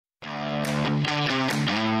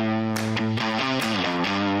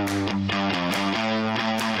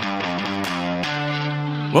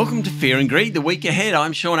Welcome to Fear and Greed, the week ahead.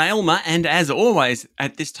 I'm Sean Aylmer, and as always,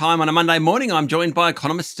 at this time on a Monday morning, I'm joined by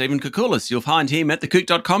economist Stephen Koukoulas. You'll find him at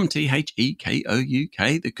thekouk.com, THEKOUK,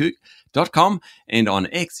 thekouk.com, and on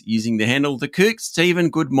X using the handle thekouk. Stephen,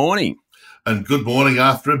 good morning. And good morning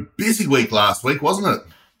after a busy week last week, wasn't it?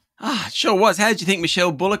 It sure was. How did you think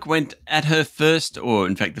Michelle Bullock went at her first, or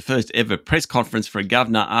in fact the first ever press conference for a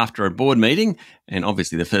governor after a board meeting, and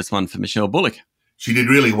obviously the first one for Michelle Bullock? She did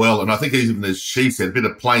really well, and I think even as she said, a bit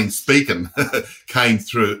of plain speaking came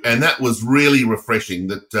through, and that was really refreshing.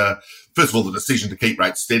 That first of all, the decision to keep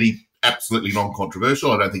rates steady, absolutely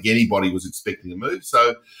non-controversial. I don't think anybody was expecting a move.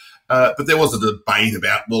 So, but there was a debate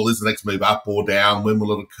about, well, is the next move up or down? When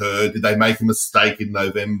will it occur? Did they make a mistake in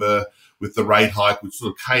November with the rate hike, which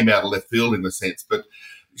sort of came out of left field in a sense? But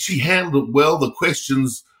she handled it well. The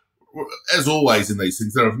questions, as always in these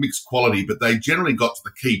things, they're of mixed quality, but they generally got to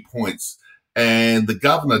the key points. And the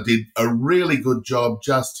governor did a really good job,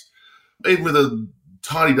 just even with a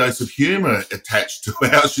tiny dose of humour attached to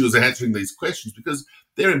how she was answering these questions, because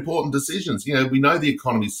they're important decisions. You know, we know the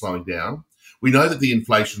economy's slowing down. We know that the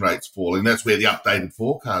inflation rate's falling. That's where the updated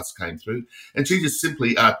forecasts came through. And she just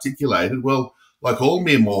simply articulated, well, like all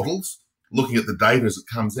mere mortals, looking at the data as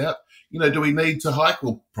it comes out, you know, do we need to hike?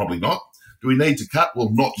 Well, probably not. Do we need to cut? Well,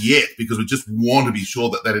 not yet, because we just want to be sure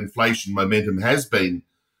that that inflation momentum has been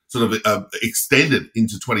sort of extended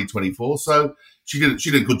into 2024. So she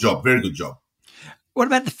did a good job, very good job. What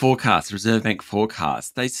about the forecast, Reserve Bank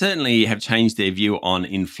forecast? They certainly have changed their view on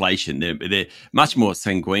inflation. They're much more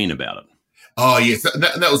sanguine about it. Oh yes,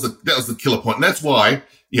 that was the killer point, and that's why,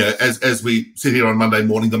 you know, as we sit here on Monday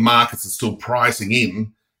morning, the markets are still pricing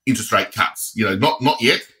in interest rate cuts. You know, not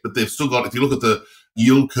yet, but they've still got. If you look at the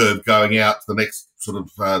yield curve going out to the next sort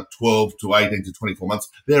of 12 to 18 to 24 months,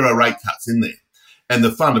 there are rate cuts in there. And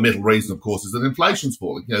the fundamental reason, of course, is that inflation's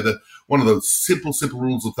falling. You know, one of the simple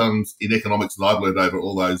rules of thumb in economics that I've learned over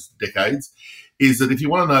all those decades is that if you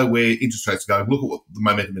want to know where interest rates are going, look at what the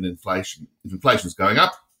momentum in inflation. If inflation's going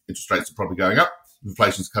up, interest rates are probably going up. If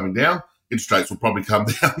inflation's coming down, interest rates will probably come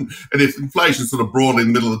down. And if inflation's sort of broadly in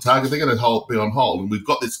the middle of the target, they're going to be on hold. And we've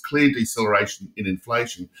got this clear deceleration in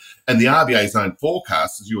inflation. And the RBA's own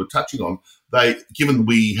forecasts, as you were touching on, given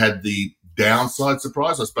we had the downside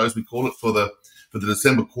surprise, I suppose we call it, for the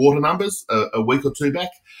December quarter numbers a week or two back,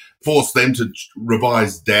 forced them to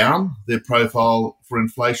revise down their profile for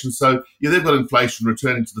inflation. So, yeah, they've got inflation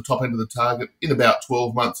returning to the top end of the target in about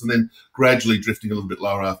 12 months and then gradually drifting a little bit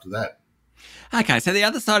lower after that. Okay, so the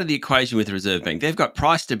other side of the equation with the Reserve Bank, they've got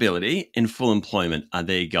price stability and full employment are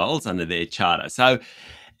their goals under their charter. So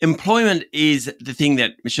employment is the thing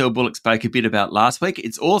that Michelle Bullock spoke a bit about last week.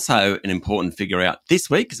 It's also an important figure out this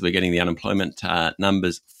week because we're getting the unemployment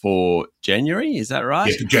numbers for January. Is that right?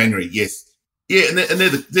 Yeah, for January, yes. Yeah, and they're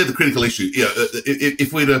the critical issue. You know,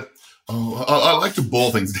 if we're to, I like to boil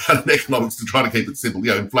things down in economics to try to keep it simple.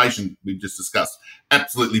 You know, inflation, we've just discussed,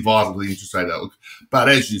 absolutely vital to the interest rate outlook. But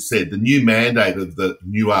as you said, the new mandate of the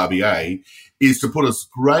new RBA is to put a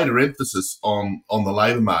greater emphasis on the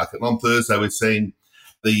labour market. And on Thursday, we're seeing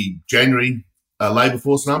the January labour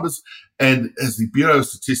force numbers. And as the Bureau of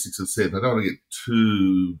Statistics have said, I don't want to get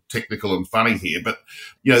too technical and funny here, but,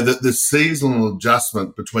 you know, the seasonal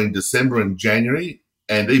adjustment between December and January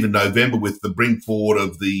and even November with the bring forward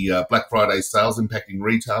of the Black Friday sales impacting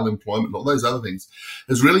retail employment and all those other things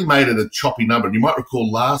has really made it a choppy number. And you might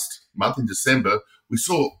recall last month in December, we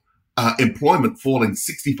saw employment falling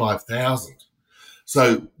 65,000.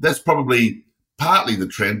 So that's probably partly the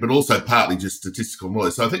trend, but also partly just statistical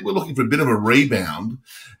noise. So I think we're looking for a bit of a rebound.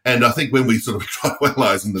 And I think when we sort of try to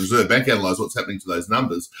analyse and the Reserve Bank analyse what's happening to those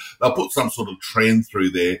numbers, they'll put some sort of trend through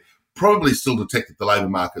there, probably still detect that the labour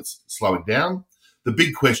market's slowing down. The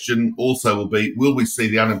big question also will be, will we see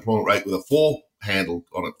the unemployment rate with a 4 handle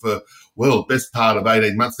on it for, well, best part of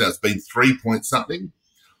 18 months now? It's been 3 point something.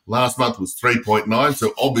 Last month was 3.9.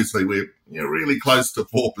 So obviously we're really close to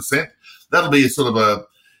 4%. That'll be a sort of a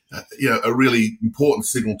really important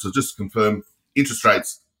signal to just confirm interest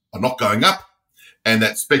rates are not going up and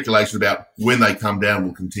that speculation about when they come down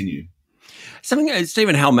will continue. Something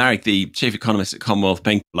Stephen Halmarick, the chief economist at Commonwealth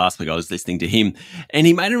Bank, last week I was listening to him, and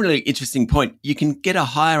he made a really interesting point. You can get a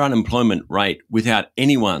higher unemployment rate without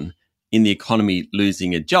anyone in the economy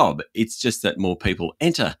losing a job. It's just that more people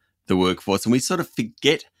enter the workforce, and we sort of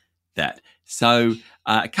forget that. So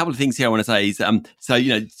a couple of things here I want to say is,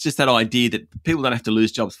 just that idea that people don't have to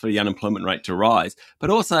lose jobs for the unemployment rate to rise, but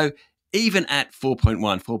also even at 4.1,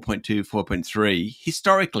 4.2, 4.3,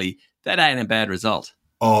 historically, that ain't a bad result.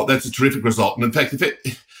 Oh, that's a terrific result. And in fact,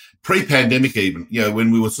 pre-pandemic even,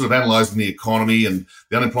 when we were sort of analysing the economy and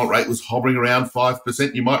the unemployment rate was hovering around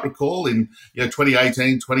 5%, you might recall in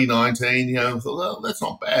 2018, 2019, I thought, well, that's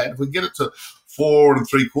not bad. If we get it to 4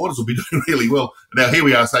 3/4, we'll be doing really well. Now here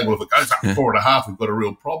we are saying, well, if it goes up to 4.5, we've got a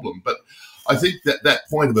real problem. But I think that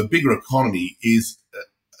point of a bigger economy is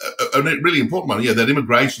a really important one. That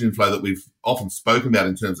immigration inflow that we've often spoken about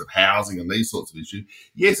in terms of housing and these sorts of issues,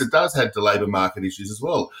 yes, it does add to labour market issues as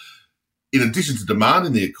well. In addition to demand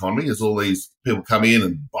in the economy, as all these people come in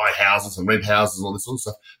and buy houses and rent houses and all this sort of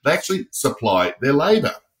stuff, they actually supply their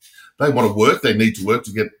labour. They want to work. They need to work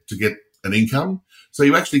to get an income. So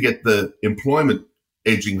you actually get the employment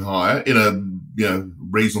edging higher in a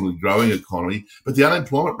reasonably growing economy, but the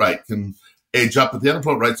unemployment rate can edge up. But the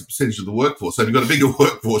unemployment rate's a percentage of the workforce. So if you've got a bigger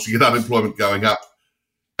workforce, you get unemployment going up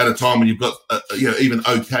at a time when you've got even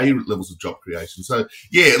okay levels of job creation. So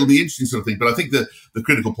it'll be interesting sort of thing. But I think the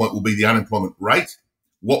critical point will be the unemployment rate.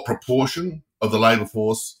 What proportion of the labour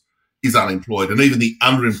force is unemployed? And even the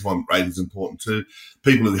underemployment rate is important too.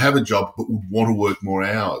 People who have a job but would want to work more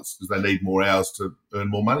hours because they need more hours to earn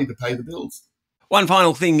more money to pay the bills. One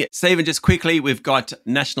final thing, Stephen, just quickly, we've got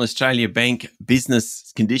National Australia Bank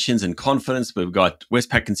business conditions and confidence. We've got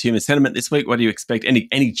Westpac consumer sentiment this week. What do you expect?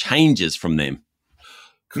 Any changes from them?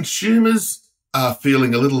 Consumers are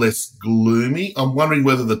feeling a little less gloomy. I'm wondering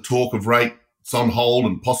whether the talk of rates on hold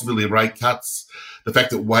and possibility of rate cuts, the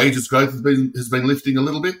fact that wages growth has been lifting a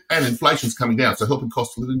little bit and inflation's coming down, so helping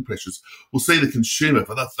cost of living pressures. We'll see the consumer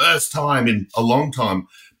for the first time in a long time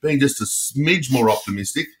being just a smidge more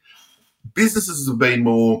optimistic. Businesses have been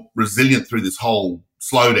more resilient through this whole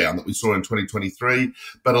slowdown that we saw in 2023,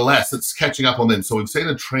 but alas, it's catching up on them. So we've seen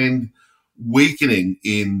a trend weakening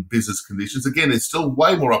in business conditions. Again, they're still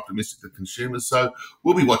way more optimistic than consumers. So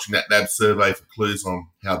we'll be watching that NAB survey for clues on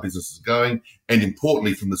how business is going. And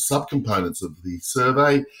importantly, from the subcomponents of the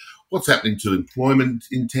survey, what's happening to employment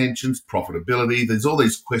intentions, profitability. There's all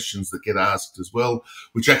these questions that get asked as well,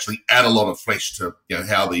 which actually add a lot of flesh to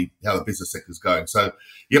how the business sector is going. So,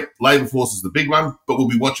 labour force is the big one, but we'll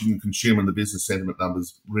be watching the consumer and the business sentiment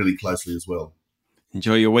numbers really closely as well.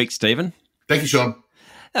 Enjoy your week, Stephen. Thank you, Sean.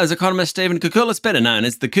 That was economist Stephen Koukoulas, better known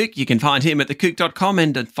as The Kook. You can find him at thekook.com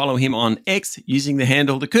and follow him on X using the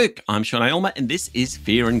handle The Kook. I'm Sean Aylmer, and this is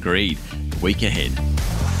Fear and Greed. The week ahead.